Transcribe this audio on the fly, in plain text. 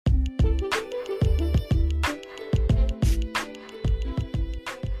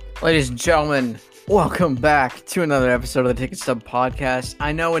Ladies and gentlemen, welcome back to another episode of the Ticket Stub Podcast.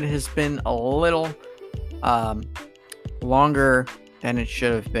 I know it has been a little longer than it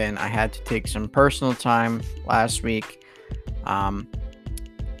should have been. I had to take some personal time last week.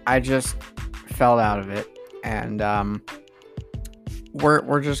 I just fell out of it, and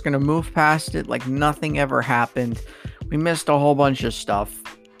we're just gonna move past it like nothing ever happened. We missed a whole bunch of stuff,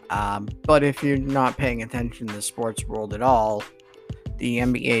 but if you're not paying attention to the sports world at all, the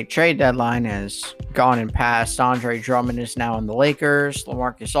NBA trade deadline has gone and passed. Andre Drummond is now in the Lakers.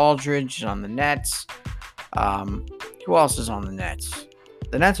 LaMarcus Aldridge is on the Nets. Who else is on the Nets?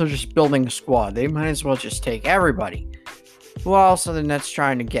 The Nets are just building a squad. They might as well just take everybody. Who else are the Nets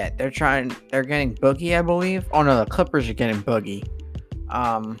trying to get? They're getting Boogie, I believe. Oh no, the Clippers are getting Boogie.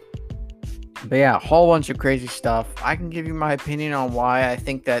 But yeah, a whole bunch of crazy stuff. I can give you my opinion on why I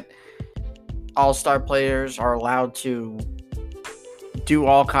think that all-star players are allowed to do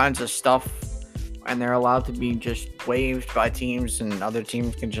all kinds of stuff, and they're allowed to be just waived by teams, and other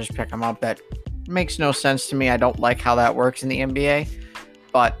teams can just pick them up. That makes no sense to me. I don't like how that works in the NBA.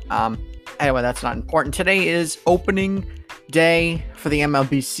 But anyway, that's not important. Today is opening day for the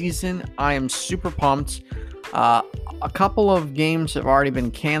MLB season. I am super pumped. A couple of games have already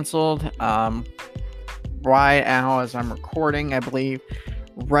been canceled. Right now, as I'm recording, I believe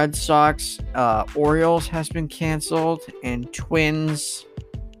Red Sox, Orioles has been canceled, and Twins.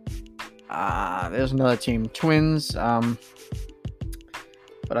 There's another team, Twins. But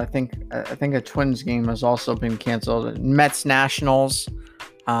I think a Twins game has also been canceled. Mets, Nationals.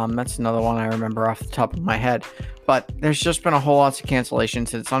 That's another one I remember off the top of my head. But there's just been a whole lot of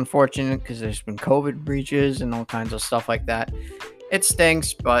cancellations. It's unfortunate because there's been COVID breaches and all kinds of stuff like that. It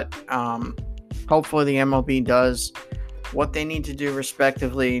stinks, but hopefully the MLB does what they need to do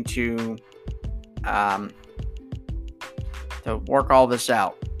respectively to work all this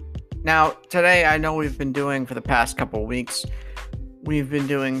out. Now, today, I know we've been doing, for the past couple of weeks, we've been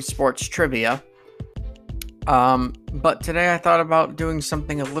doing sports trivia. But today I thought about doing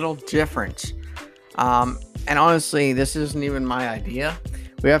something a little different. And honestly, this isn't even my idea.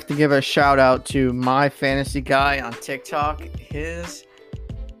 We have to give a shout out to My Fantasy Guy on TikTok. His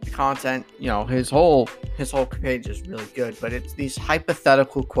content, his whole page is really good, but it's these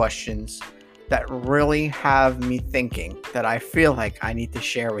hypothetical questions that really have me thinking, that I feel like I need to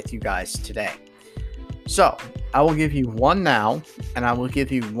share with you guys today. So I will give you one now, and I will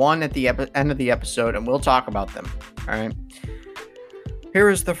give you one at the end of the episode, and we'll talk about them. All right. Here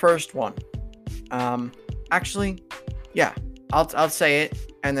is the first one. I'll say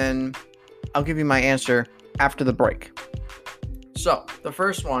it, and then I'll give you my answer after the break. So, the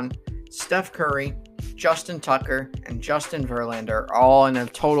first one, Steph Curry, Justin Tucker, and Justin Verlander are all in a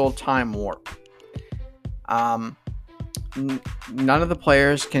total time warp. None of the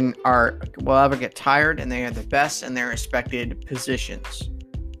players will ever get tired, and they are the best in their respected positions.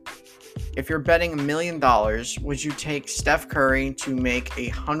 If you're betting $1 million, would you take Steph Curry to make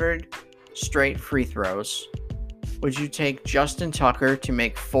 100 straight free throws? Would you take Justin Tucker to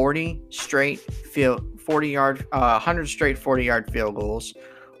make 100 straight 40-yard field goals?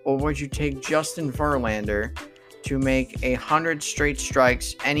 Or would you take Justin Verlander to make 100 straight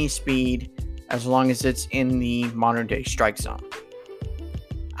strikes any speed, as long as it's in the modern day strike zone?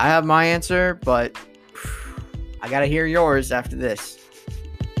 I have my answer, but I gotta hear yours after this.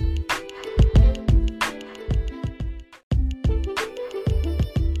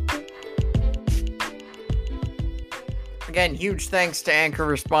 Again, huge thanks to Anchor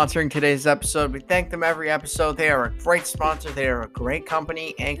for sponsoring today's episode. We thank them every episode. They are a great sponsor. They are a great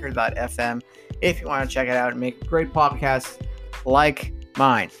company, Anchor.fm, if you want to check it out and make a great podcast like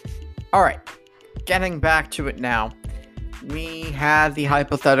mine. All right, getting back to it now. We had the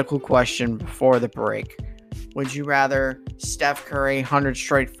hypothetical question before the break. Would you rather Steph Curry, 100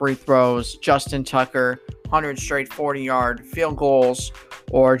 straight free throws, Justin Tucker, 100 straight 40-yard field goals,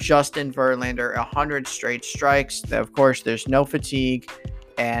 or Justin Verlander, 100 straight strikes? Of course, there's no fatigue,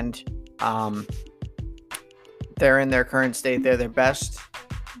 and they're in their current state. They're their best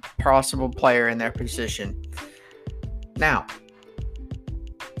possible player in their position. Now,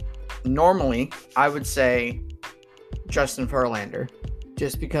 normally, I would say Justin Verlander,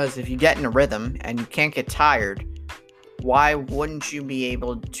 just because if you get in a rhythm and you can't get tired, why wouldn't you be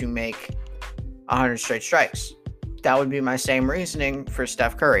able to make 100 straight strikes? That would be my same reasoning for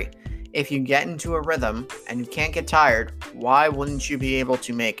Steph Curry. If you get into a rhythm and you can't get tired, why wouldn't you be able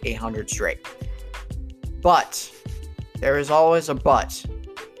to make 100 straight? But there is always a but.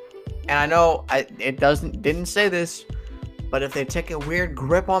 And I know it didn't say this, but if they take a weird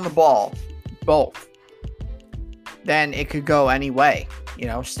grip on the ball, both, then it could go any way.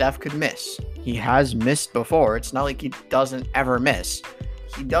 Steph could miss. He has missed before. It's not like he doesn't ever miss.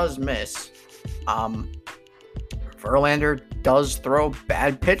 He does miss. Verlander does throw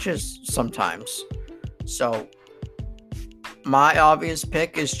bad pitches sometimes. So my obvious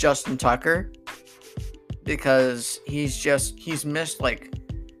pick is Justin Tucker because he's missed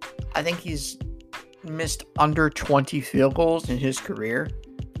I think he's missed under 20 field goals in his career.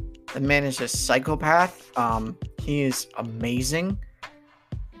 The man is a psychopath. He is amazing.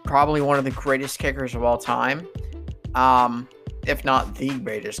 Probably one of the greatest kickers of all time. If not the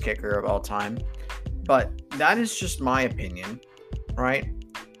greatest kicker of all time. But that is just my opinion, right?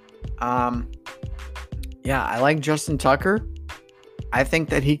 Yeah, I like Justin Tucker. I think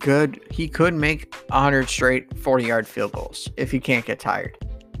that he could make 100 straight 40-yard field goals if he can't get tired.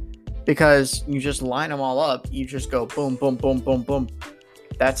 Because you just line them all up, you just go boom, boom, boom, boom, boom.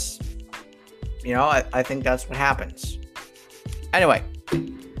 That's, I think that's what happens. Anyway,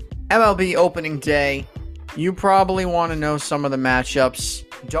 MLB opening day. You probably want to know some of the matchups.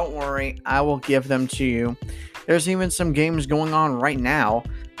 Don't worry, I will give them to you. There's even some games going on right now.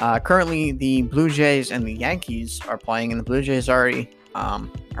 Currently, the Blue Jays and the Yankees are playing, and the Blue Jays already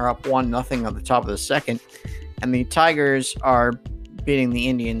are up 1-0 on the top of the second, and the Tigers are beating the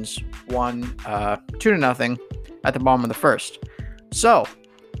Indians 2-0 at the bottom of the first. So,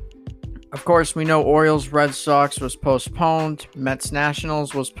 of course, we know Orioles Red Sox was postponed, Mets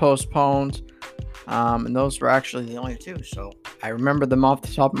Nationals was postponed, and those were actually the only two. So I remember them off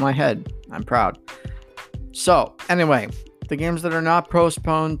the top of my head. I'm proud. So anyway, the games that are not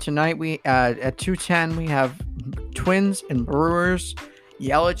postponed tonight, we at 2:10 we have Twins and Brewers.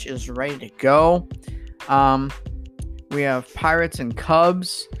 Yelich is ready to go. We have Pirates and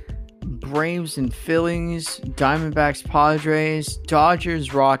Cubs, Braves and Phillies, Diamondbacks, Padres,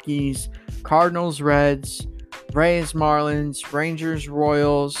 Dodgers, Rockies, Cardinals, Reds, Rays, Marlins, Rangers,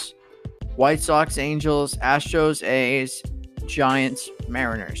 Royals, White Sox, Angels, Astros, A's, Giants,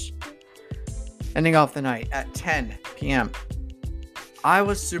 Mariners. Ending off the night at 10 p.m. I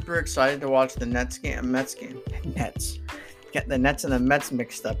was super excited to watch the Mets game. Get the Nets and the Mets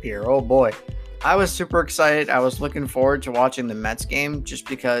mixed up here. Oh boy. I was super excited. I was looking forward to watching the Mets game just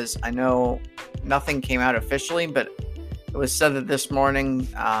because I know nothing came out officially, but it was said that this morning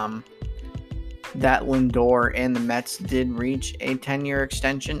that Lindor and the Mets did reach a 10-year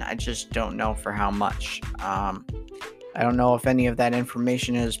extension. I just don't know for how much. I don't know if any of that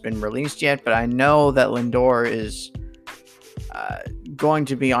information has been released yet, but I know that Lindor is going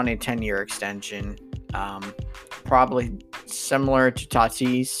to be on a 10-year extension, probably similar to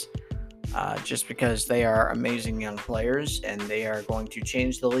Tatis, just because they are amazing young players and they are going to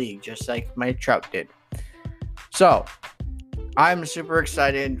change the league just like Mike Trout did. So, I'm super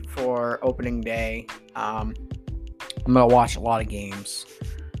excited for opening day. I'm going to watch a lot of games.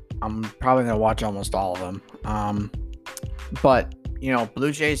 I'm probably going to watch almost all of them. But,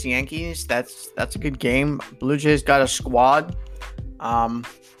 Blue Jays, Yankees, that's a good game. Blue Jays got a squad.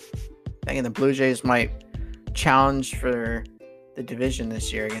 Thinking the Blue Jays might challenge for the division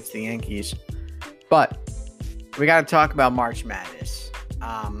this year against the Yankees. But we got to talk about March Madness.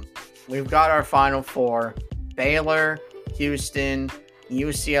 We've got our Final Four: Baylor, Houston,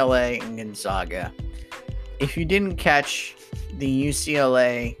 UCLA, and Gonzaga. If you didn't catch the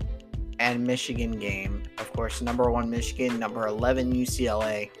UCLA and Michigan game, of course, number 1 Michigan, number 11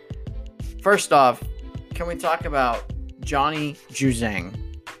 UCLA. First off, can we talk about Johnny Juzang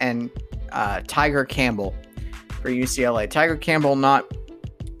and Tiger Campbell for UCLA? Tiger Campbell, not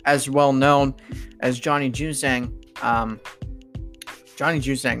as well known as Johnny Juzang. Johnny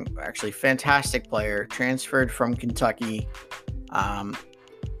Juzang, actually fantastic player, transferred from Kentucky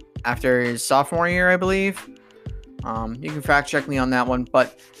after his sophomore year, I believe. You can fact check me on that one,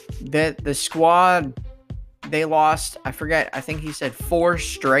 but the squad, they lost, I forget, I think he said 4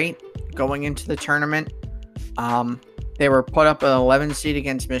 straight going into the tournament. They were put up an 11 seed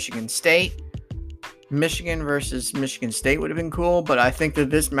against Michigan State. Michigan versus Michigan State would have been cool, but I think that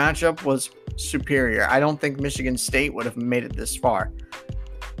this matchup was superior. I don't think Michigan State would have made it this far.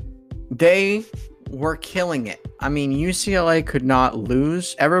 They were killing it. I mean, UCLA could not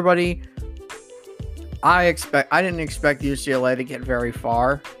lose. Everybody, I didn't expect UCLA to get very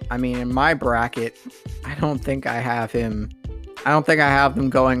far. I mean, in my bracket, I don't think I have them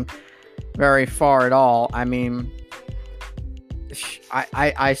going very far at all. I mean,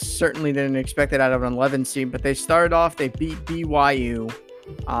 I certainly didn't expect it out of an 11 seed, but they started off, they beat BYU.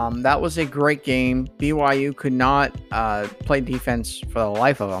 That was a great game. BYU could not play defense for the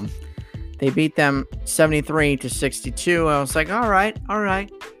life of them. They beat them 73-62. I was like, all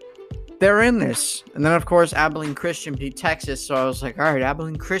right. they're in this. And then, of course, Abilene Christian beat Texas. So I was like, all right,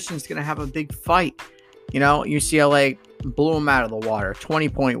 Abilene Christian's going to have a big fight. UCLA blew them out of the water.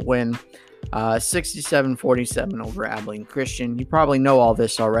 20-point win, 67-47 over Abilene Christian. You probably know all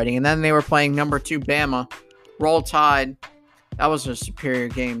this already. And then they were playing number 2 Bama. Roll Tide. That was a superior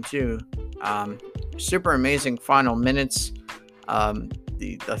game, too. Super amazing final minutes.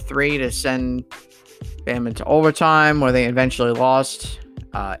 The 3 to send Bama to overtime, where they eventually lost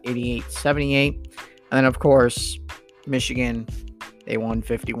 88-78. And then, of course, Michigan, they won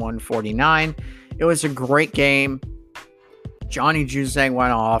 51-49. It was a great game. Johnny Juzang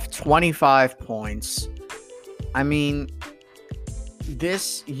went off, 25 points. I mean,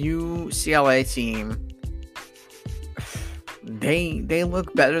 this UCLA team, they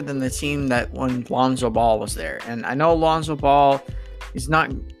look better than the team that when Lonzo Ball was there. And I know Lonzo Ball is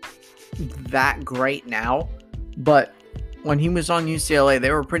not that great now, but when he was on UCLA, they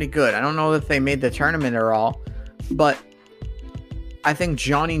were pretty good. I don't know if they made the tournament at all, but I think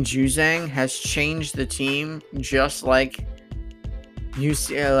Johnny Juzang has changed the team just like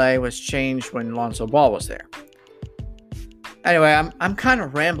UCLA was changed when Lonzo Ball was there. Anyway, I'm kind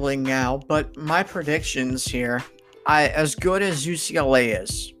of rambling now, but my predictions here, as good as UCLA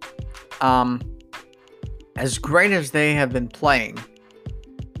is, as great as they have been playing,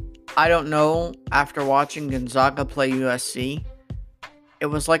 I don't know, after watching Gonzaga play USC, it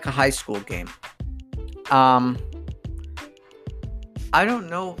was like a high school game. I don't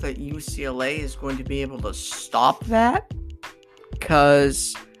know that UCLA is going to be able to stop that,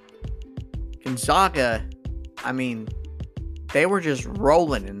 because Gonzaga, I mean, they were just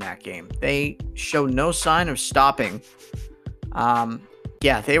rolling in that game. They showed no sign of stopping. They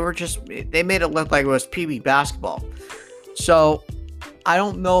made it look like it was PB basketball. So I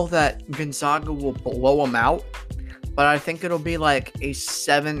don't know that Gonzaga will blow them out, but I think it'll be like a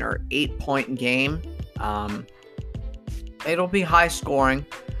 7 or 8 point game. It'll be high scoring.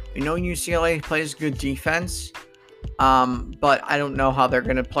 We know UCLA plays good defense, but I don't know how they're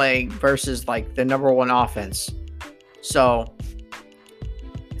going to play versus like the number 1 offense. So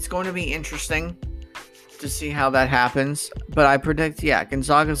it's going to be interesting to see how that happens. But I predict,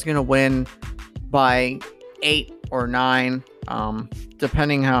 Gonzaga's going to win by 8 or 9,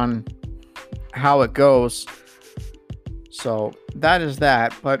 depending on how it goes. So that is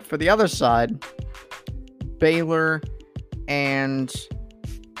that. But for the other side, Baylor and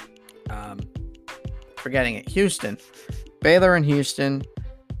Houston. Baylor and Houston.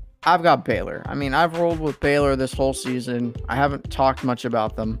 I've got Baylor. I mean, I've rolled with Baylor this whole season. I haven't talked much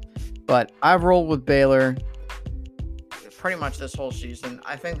about them, but I've rolled with Baylor pretty much this whole season.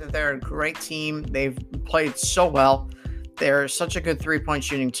 I think that they're a great team. They've played so well. They're such a good 3-point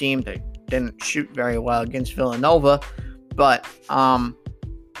shooting team. They didn't shoot very well against Villanova, but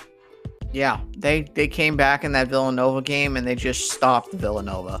they came back in that Villanova game and they just stopped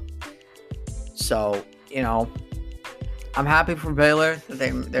Villanova. So, I'm happy for Baylor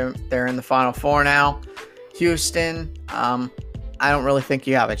that they're in the Final Four now. Houston, I don't really think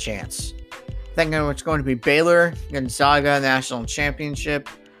you have a chance. I think it's going to be Baylor, Gonzaga, National Championship.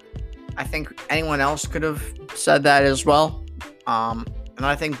 I think anyone else could have said that as well. And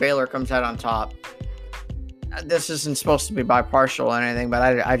I think Baylor comes out on top. This isn't supposed to be bipartial or anything, but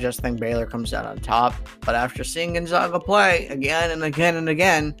I just think Baylor comes out on top. But after seeing Gonzaga play again and again and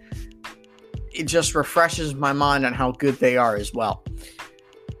again, it just refreshes my mind on how good they are as well.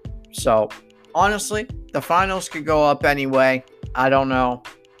 So, honestly, the finals could go up anyway. I don't know.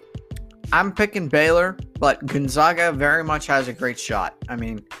 I'm picking Baylor, but Gonzaga very much has a great shot. I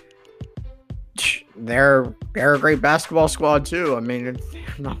mean, they're a great basketball squad too. I mean,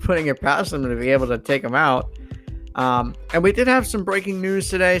 I'm not putting it past them to be able to take them out. And we did have some breaking news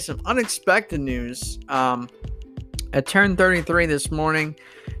today, some unexpected news. At 10:33 this morning,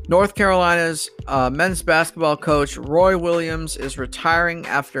 North Carolina's men's basketball coach Roy Williams is retiring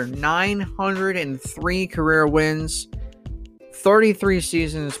after 903 career wins, 33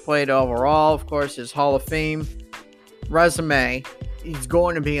 seasons played overall. Of course, his Hall of Fame resume, he's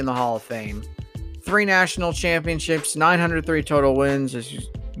going to be in the Hall of Fame. 3 national championships, 903 total wins, as you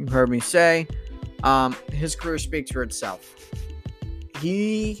heard me say. His career speaks for itself.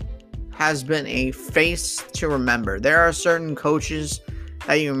 He has been a face to remember. There are certain coaches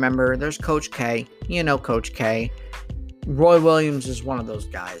that you remember. There's Coach K. You know Coach K. Roy Williams is one of those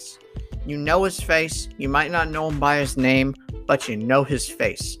guys. You know his face. You might not know him by his name, but you know his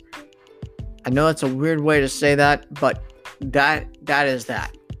face. I know that's a weird way to say that, but that is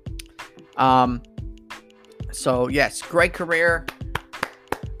that. So, yes, great career.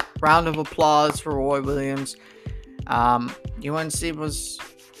 Round of applause for Roy Williams. UNC was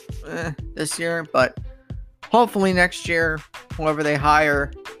this year, but hopefully next year, whoever they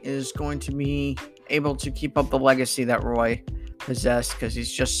hire is going to be able to keep up the legacy that Roy possessed, because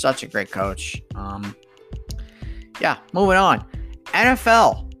he's just such a great coach. Yeah, moving on.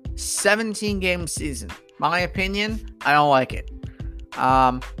 NFL 17-game season. My opinion, I don't like it.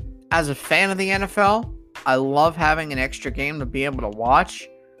 As a fan of the NFL, I love having an extra game to be able to watch.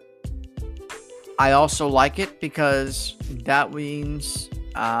 I also like it because that means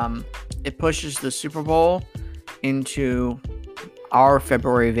it pushes the Super Bowl into our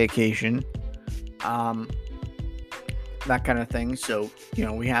February vacation. That kind of thing. So,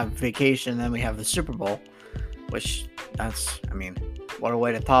 we have vacation, then we have the Super Bowl, which what a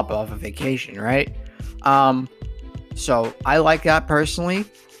way to top off a vacation, right? So I like that personally,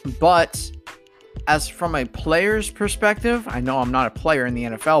 but as from a player's perspective, I know I'm not a player in the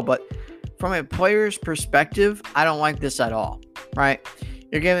NFL, but from a player's perspective, I don't like this at all, right?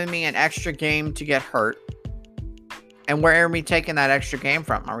 You're giving me an extra game to get hurt. And where are we taking that extra game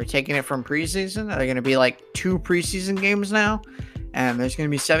from? Are we taking it from preseason? Are there going to be like 2 preseason games now? And there's going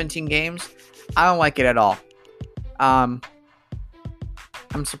to be 17 games? I don't like it at all. I'm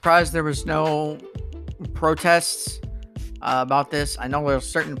surprised there was no protests about this. I know there's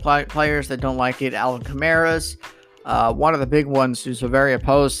certain players that don't like it. Alvin Kamara's one of the big ones who's very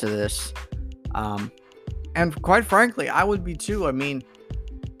opposed to this. And quite frankly, I would be too. I mean,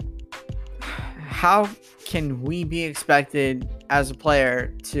 how can we be expected as a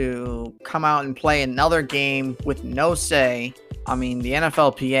player to come out and play another game with no say? I mean, the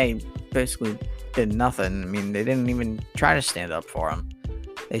NFLPA basically did nothing. I mean, they didn't even try to stand up for him.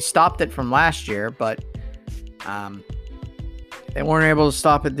 They stopped it from last year, but they weren't able to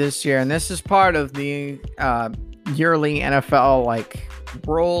stop it this year. And this is part of the yearly NFL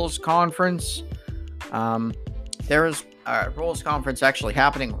rules conference. There is a rules conference actually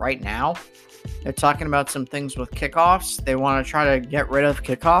happening right now. They're talking about some things with kickoffs. They want to try to get rid of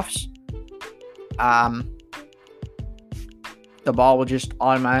kickoffs. The ball will just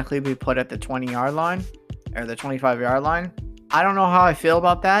automatically be put at the 20-yard line or the 25-yard line. I don't know how I feel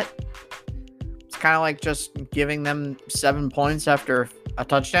about that. It's kind of like just giving them 7 points after a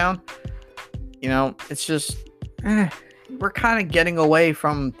touchdown. It's just we're kind of getting away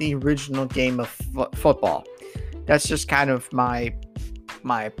from the original game of football. That's just kind of my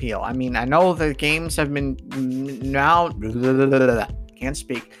appeal. I mean, I know the games have been now can't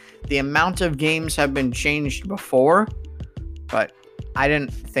speak. The amount of games have been changed before, but I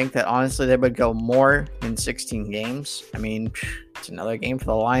didn't think that honestly they would go more than 16 games. I mean, it's another game for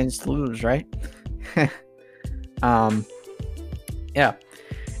the Lions to lose, right? Yeah.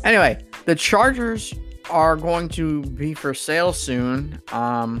 Anyway, the Chargers are going to be for sale soon.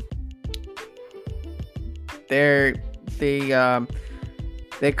 They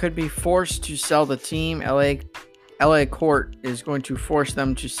could be forced to sell the team. LA court is going to force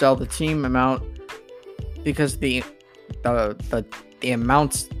them to sell the team amount because the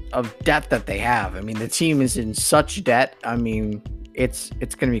amounts of debt that they have. I mean, the team is in such debt. I mean, it's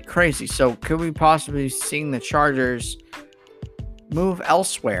going to be crazy. So could we possibly see the Chargers move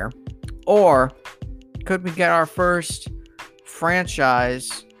elsewhere, or could we get our first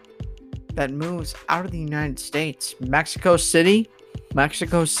franchise that moves out of the United States? Mexico City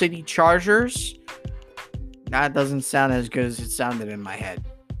Chargers? That doesn't sound as good as it sounded in my head.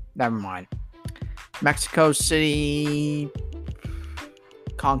 Never mind. Mexico City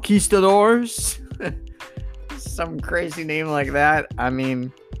Conquistadors? Some crazy name like that. I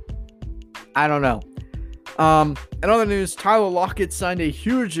mean, I don't know. In other news, Tyler Lockett signed a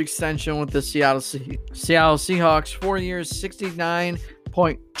huge extension with the Seattle Seahawks. 4 years,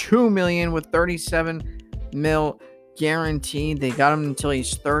 $69.2 million with $37 million guaranteed. They got him until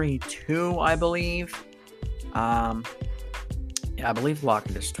he's 32, I believe. I believe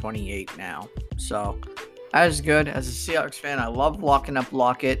Lockett is 28 now. So that is good. As a Seahawks fan, I love locking up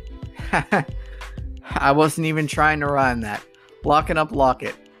Lockett. I wasn't even trying to rhyme that. Locking up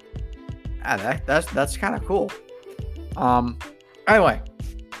Lockett. That's kind of cool. Anyway,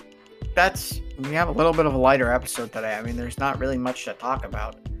 we have a little bit of a lighter episode today. I mean, there's not really much to talk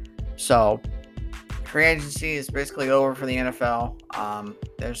about. So free agency is basically over for the NFL.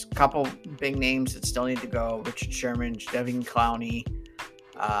 There's a couple big names that still need to go. Richard Sherman, Devin Clowney,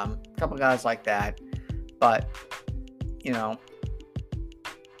 a couple guys like that. But,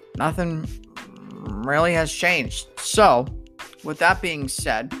 nothing really has changed. So, with that being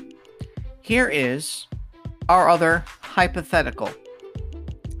said, here is our other hypothetical.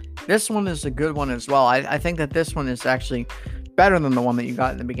 This one is a good one as well. I think that this one is actually better than the one that you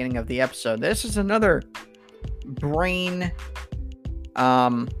got in the beginning of the episode. This is another brain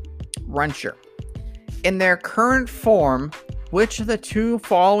wrencher. In their current form, which of the two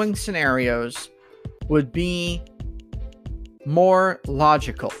following scenarios would be more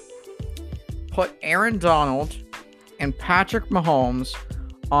logical? Put Aaron Donald and Patrick Mahomes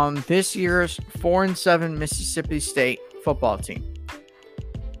on this year's 4-7 Mississippi State football team,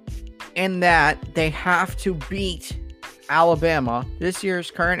 in that they have to beat Alabama, this year's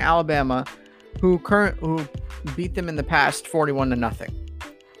current Alabama, who beat them in the past 41-0.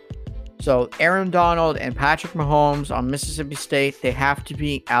 So Aaron Donald and Patrick Mahomes on Mississippi State, they have to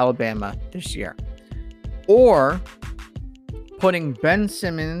beat Alabama this year. Or putting Ben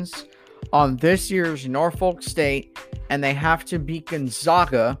Simmons on this year's Norfolk State, and they have to beat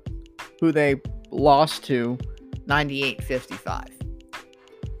Gonzaga, who they lost to 98-55.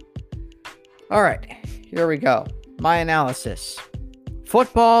 All right, here we go. My analysis.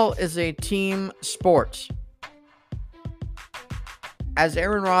 Football is a team sport. As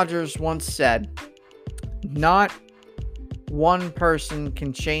Aaron Rodgers once said, not one person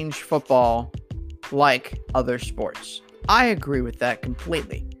can change football like other sports. I agree with that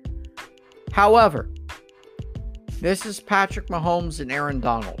completely. However, this is Patrick Mahomes and Aaron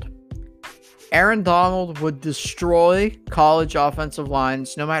Donald. Aaron Donald would destroy college offensive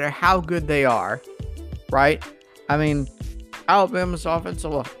lines no matter how good they are, right? I mean, Alabama's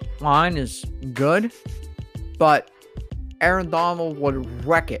offensive line is good, but Aaron Donald would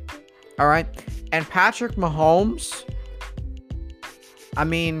wreck it, all right? And Patrick Mahomes, I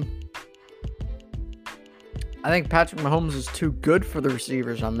think Patrick Mahomes is too good for the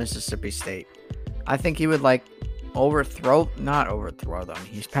receivers on Mississippi State. I think he would, not overthrow them.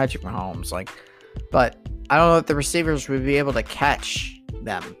 He's Patrick Mahomes, but I don't know if the receivers would be able to catch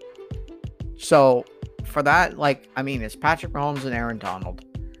them. So, for that, it's Patrick Mahomes and Aaron Donald.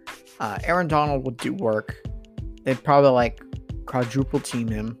 Aaron Donald would do work. They'd probably, quadruple team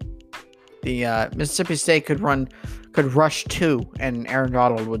him. The Mississippi State could rush 2, and Aaron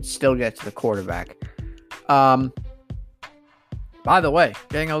Donald would still get to the quarterback. By the way,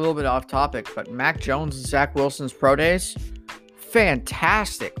 getting a little bit off topic, but Mac Jones and Zach Wilson's pro days,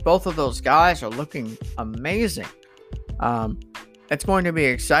 fantastic. Both of those guys are looking amazing. It's going to be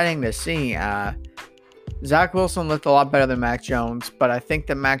exciting to see. Zach Wilson looked a lot better than Mac Jones, but I think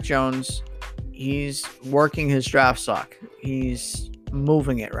that Mac Jones, he's working his draft stock. He's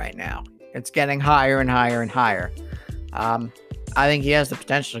moving it right now. It's getting higher and higher and higher. I think he has the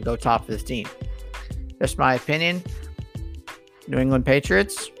potential to go top 15. Just my opinion. New England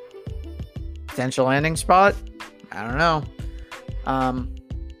Patriots, potential landing spot. I don't know.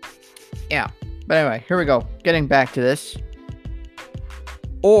 Yeah. But anyway, here we go. Getting back to this.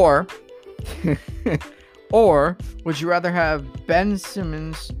 Or would you rather have Ben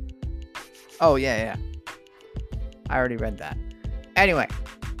Simmons? Oh, yeah. I already read that. Anyway,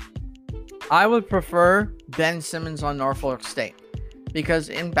 I would prefer Ben Simmons on Norfolk State, because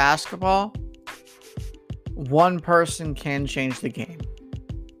in basketball, one person can change the game.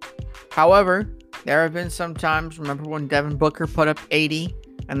 However, there have been some times, remember when Devin Booker put up 80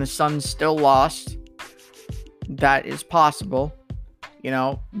 and the Suns still lost? That is possible.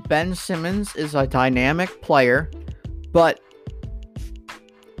 Ben Simmons is a dynamic player, but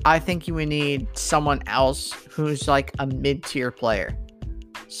I think you would need someone else who's a mid-tier player.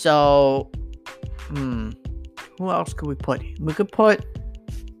 So, who else could we put?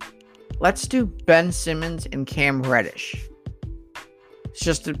 Let's do Ben Simmons and Cam Reddish. It's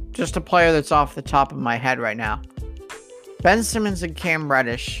just a player that's off the top of my head right now. Ben Simmons and Cam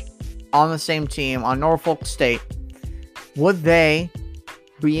Reddish on the same team on Norfolk State. Would they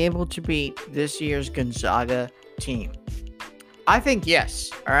be able to beat this year's Gonzaga team? I think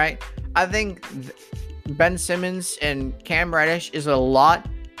yes. All right. I think Ben Simmons and Cam Reddish is a lot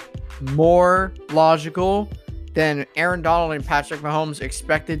more logical than Aaron Donald and Patrick Mahomes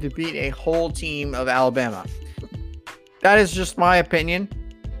expected to beat a whole team of Alabama. That is just my opinion.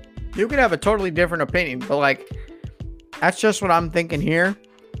 You could have a totally different opinion, but that's just what I'm thinking here.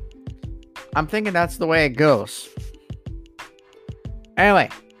 I'm thinking that's the way it goes. Anyway,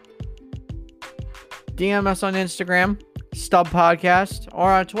 DM us on Instagram, Stub Podcast,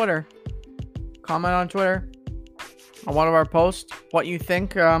 or on Twitter. Comment on Twitter on one of our posts what you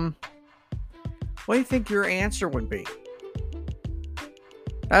think. What do you think your answer would be?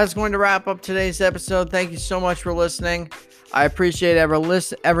 That is going to wrap up today's episode. Thank you so much for listening. I appreciate every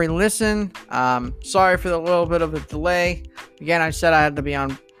listen. Sorry for the little bit of a delay. Again, I said I had to be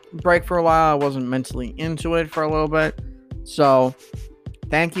on break for a while. I wasn't mentally into it for a little bit. So,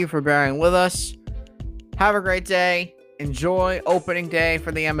 thank you for bearing with us. Have a great day. Enjoy opening day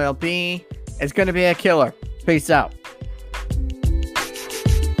for the MLB. It's going to be a killer. Peace out.